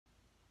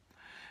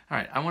All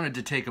right, I wanted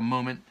to take a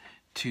moment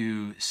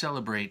to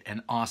celebrate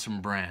an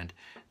awesome brand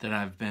that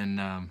I've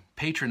been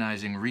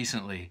patronizing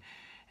recently,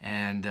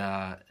 and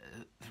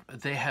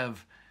they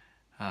have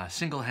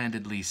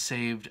single-handedly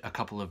saved a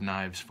couple of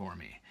knives for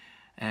me,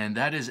 and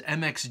that is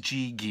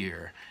MXG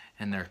Gear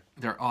and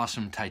their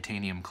awesome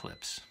titanium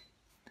clips.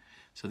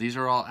 So these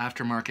are all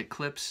aftermarket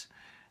clips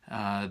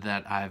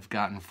that I've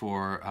gotten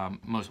for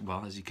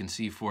as you can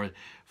see, for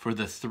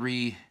the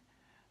 3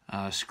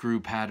 screw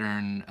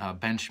pattern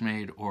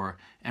Benchmade or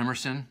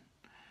Emerson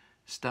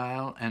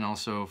style, and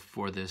also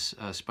for this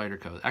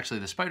Spyderco.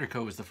 Actually, the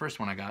Spyderco was the first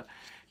one I got.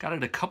 Got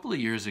it a couple of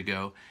years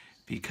ago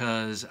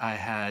because I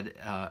had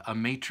a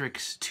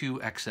Matrix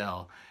 2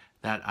 XL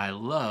that I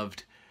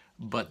loved,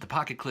 but the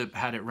pocket clip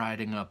had it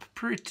riding up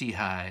pretty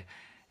high,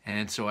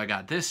 and so I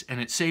got this, and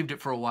it saved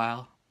it for a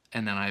while,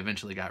 and then I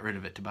eventually got rid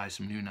of it to buy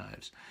some new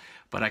knives.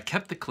 But I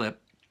kept the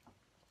clip,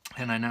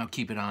 and I now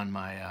keep it on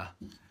my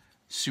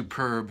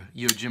superb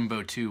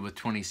Yojimbo 2 with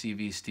 20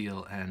 CV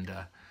steel and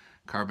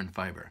carbon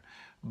fiber.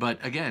 But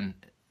again,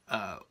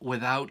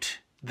 without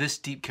this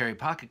deep carry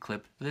pocket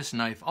clip, this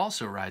knife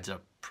also rides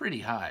up pretty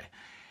high.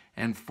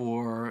 And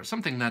for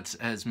something that's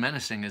as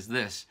menacing as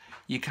this,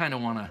 you kind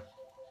of want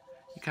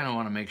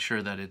to make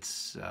sure that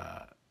it's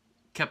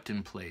kept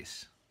in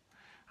place.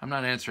 I'm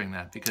not answering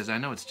that because I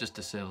know it's just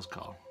a sales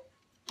call.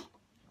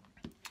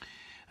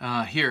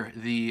 Here,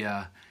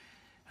 the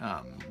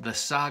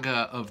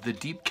saga of the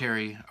deep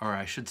carry, or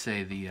I should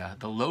say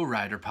the low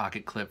rider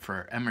pocket clip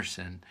for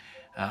Emerson,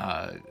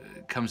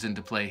 comes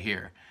into play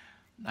here.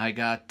 I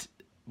got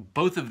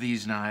both of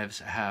these knives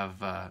have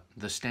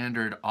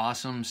the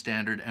awesome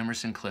standard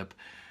Emerson clip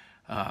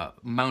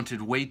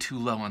mounted way too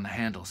low on the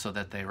handle so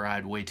that they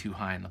ride way too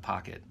high in the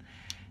pocket.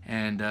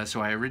 And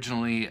so I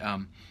originally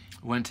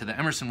went to the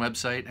Emerson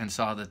website and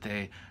saw that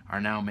they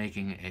are now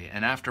making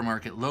an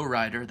aftermarket low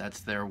rider, that's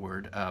their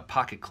word,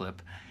 pocket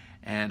clip.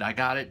 And I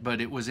got it, but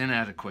it was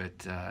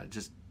inadequate.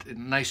 Just a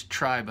nice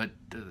try, but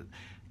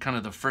kind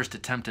of the first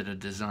attempt at a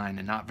design,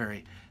 and not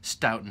very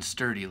stout and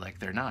sturdy like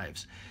their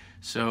knives.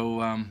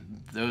 So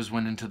those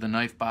went into the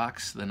knife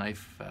box, the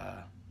knife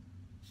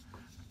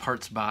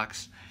parts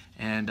box,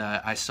 and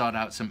I sought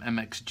out some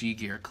MXG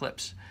Gear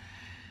clips.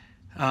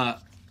 I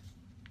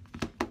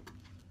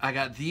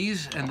got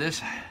these and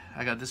this.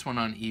 I got this one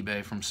on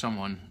eBay from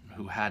someone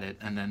who had it,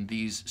 and then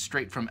these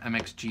straight from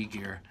MXG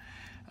Gear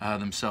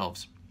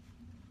themselves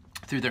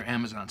through their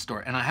Amazon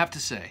store. And I have to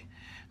say,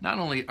 not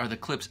only are the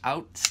clips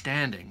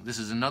outstanding, this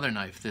is another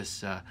knife,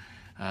 this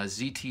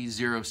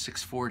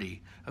ZT0640,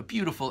 a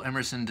beautiful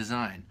Emerson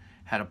design,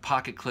 had a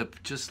pocket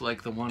clip just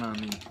like the one on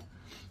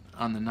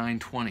the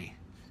 920,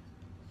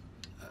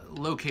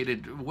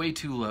 located way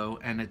too low,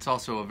 and it's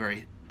also a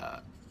very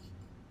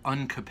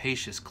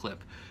uncapacious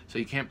clip, so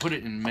you can't put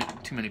it in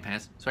too many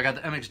pants. So I got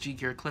the MXG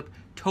Gear clip,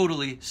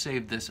 totally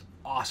saved this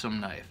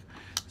awesome knife.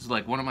 This is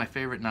like one of my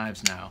favorite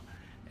knives now,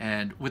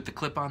 and with the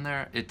clip on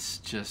there, it's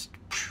just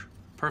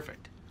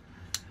perfect.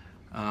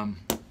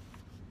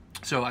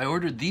 So I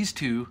ordered these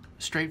two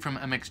straight from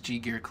MXG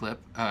Gear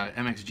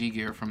MXG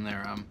Gear from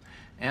their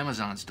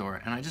Amazon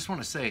store, and I just want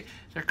to say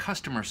their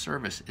customer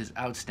service is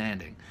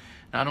outstanding.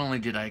 Not only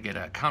did I get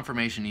a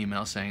confirmation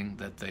email saying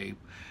that they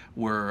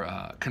were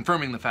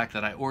confirming the fact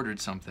that I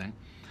ordered something,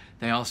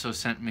 they also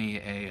sent me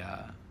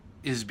a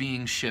is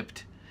being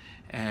shipped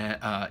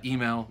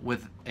email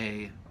with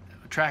a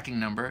tracking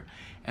number,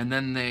 and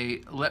then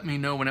they let me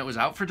know when it was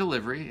out for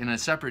delivery in a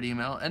separate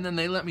email, and then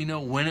they let me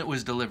know when it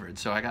was delivered.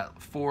 So I got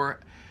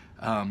 4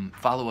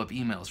 follow-up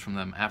emails from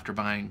them after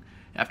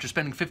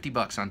spending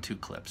 $50 on 2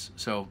 clips.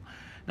 So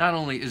not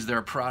only is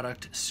their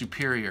product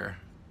superior,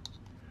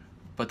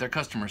 but their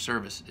customer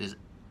service is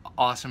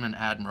awesome and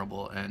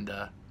admirable, and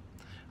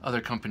other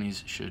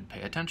companies should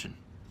pay attention.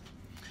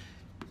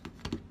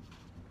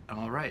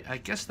 All right, I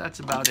guess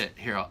that's about it.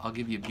 Here, I'll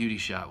give you a beauty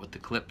shot with the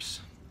clips.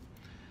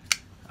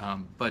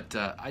 But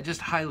I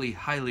just highly,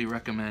 highly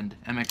recommend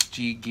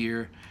MXG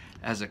Gear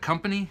as a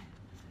company,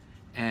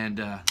 and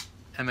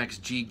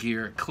MXG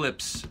Gear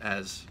clips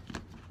as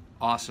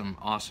awesome,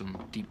 awesome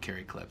deep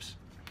carry clips.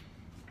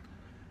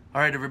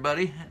 All right,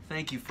 everybody,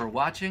 thank you for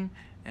watching,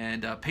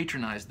 and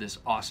patronize this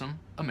awesome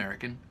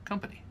American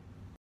company.